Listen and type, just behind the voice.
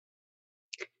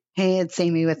Hey, it's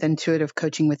Amy with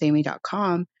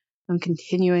intuitivecoachingwithamy.com. I'm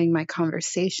continuing my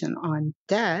conversation on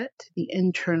debt, the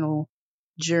internal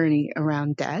journey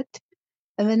around debt.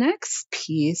 And the next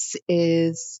piece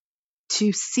is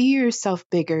to see yourself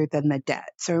bigger than the debt.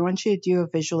 So I want you to do a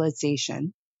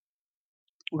visualization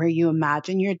where you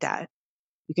imagine your debt.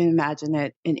 You can imagine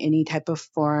it in any type of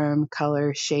form,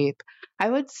 color, shape.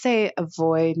 I would say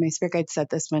avoid, my spirit guide said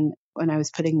this when I was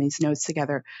putting these notes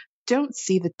together, don't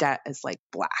see the debt as like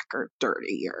black or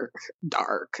dirty or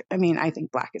dark. I mean, I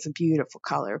think black is a beautiful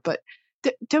color, but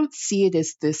don't see it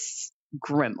as this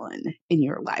gremlin in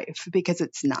your life because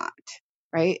it's not,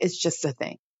 right? It's just a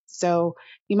thing. So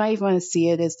you might even want to see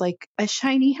it as like a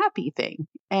shiny, happy thing.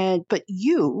 But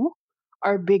you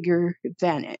are bigger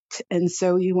than it. And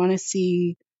so you want to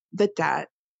see the debt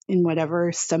in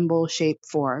whatever symbol, shape,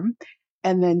 form,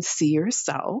 and then see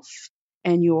yourself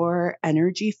and your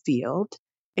energy field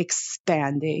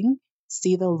expanding,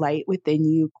 see the light within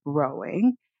you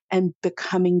growing and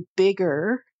becoming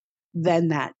bigger than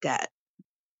that debt.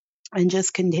 And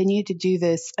just continue to do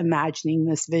this, imagining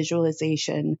this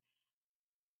visualization.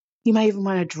 You might even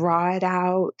want to draw it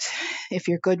out. If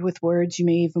you're good with words, you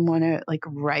may even want to like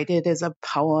write it as a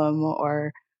poem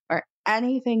or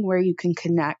anything where you can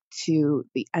connect to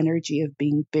the energy of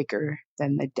being bigger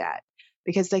than the debt.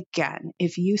 Because again,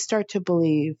 if you start to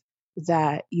believe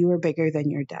that you are bigger than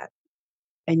your debt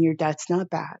and your debt's not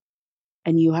bad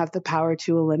and you have the power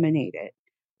to eliminate it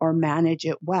or manage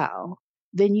it well,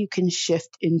 then you can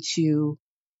shift into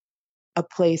a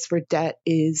place where debt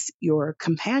is your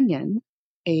companion,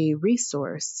 a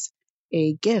resource,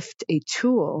 a gift, a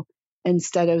tool,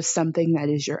 instead of something that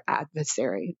is your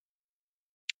adversary.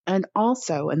 And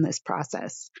also in this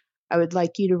process, I would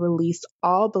like you to release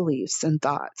all beliefs and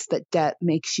thoughts that debt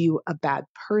makes you a bad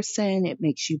person, it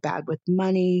makes you bad with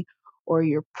money, or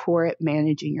you're poor at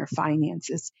managing your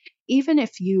finances. Even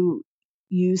if you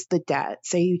use the debt,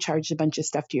 say you charged a bunch of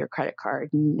stuff to your credit card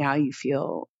and now you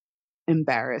feel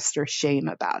embarrassed or shame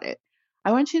about it.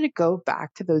 I want you to go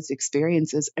back to those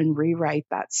experiences and rewrite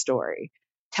that story.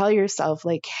 Tell yourself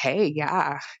like, hey,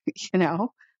 yeah,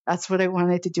 that's what I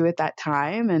wanted to do at that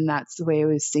time. And that's the way I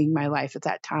was seeing my life at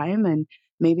that time. And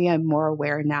maybe I'm more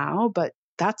aware now, but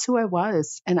that's who I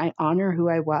was. And I honor who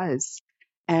I was.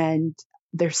 And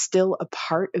there's still a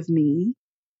part of me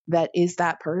that is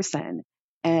that person.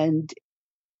 And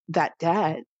that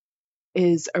debt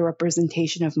is a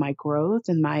representation of my growth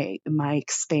and my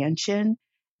expansion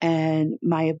and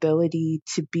my ability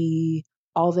to be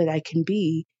all that I can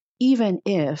be, even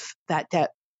if that debt,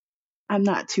 I'm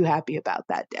not too happy about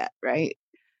that debt, right?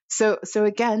 So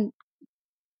again,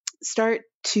 start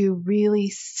to really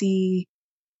see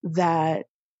that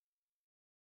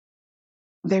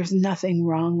there's nothing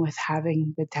wrong with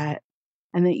having the debt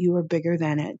and that you are bigger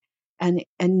than it. And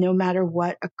no matter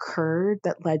what occurred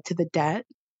that led to the debt,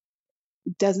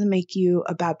 doesn't make you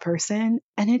a bad person,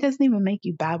 and it doesn't even make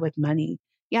you bad with money.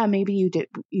 Yeah, maybe you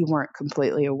weren't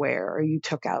completely aware, or you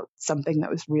took out something that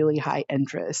was really high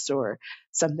interest, or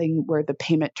something where the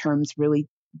payment terms really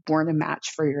weren't a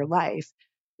match for your life.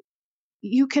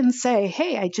 You can say,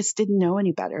 hey, I just didn't know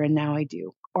any better and now I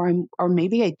do. Or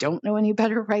maybe I don't know any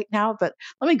better right now, but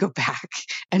let me go back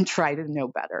and try to know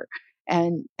better.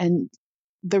 And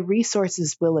the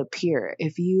resources will appear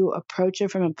if you approach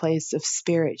it from a place of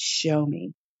spirit. Show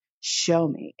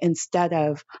me, instead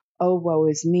of, oh, woe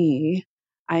is me,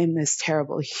 I am this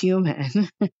terrible human.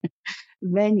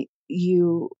 Then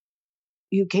you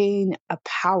gain a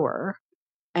power.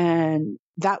 And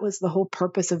that was the whole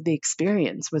purpose of the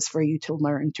experience, was for you to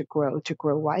learn, to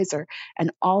grow wiser.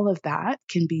 And all of that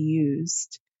can be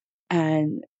used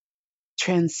and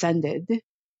transcended.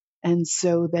 And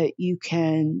so that you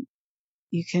can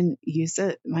use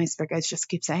it. My spirit guides just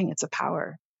keep saying it's a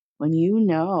power. When you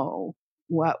know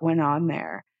what went on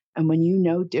there and when you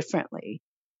know differently,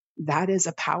 that is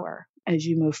a power as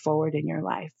you move forward in your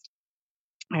life.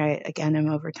 All right. Again, I'm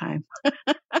over time.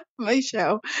 My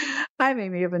show. I'm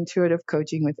Amy of Intuitive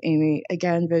Coaching with Amy.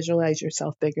 Again, visualize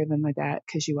yourself bigger than the debt,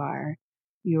 because you are.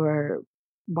 You are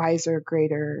wiser,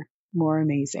 greater, more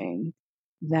amazing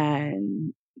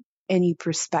than any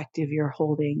perspective you're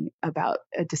holding about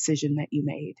a decision that you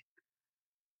made.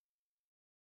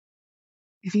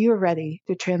 If you are ready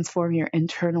to transform your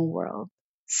internal world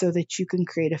so that you can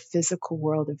create a physical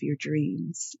world of your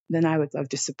dreams, then I would love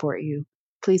to support you.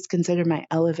 Please consider my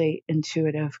Elevate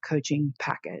Intuitive Coaching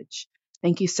package.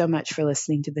 Thank you so much for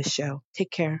listening to this show.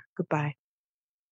 Take care. Goodbye.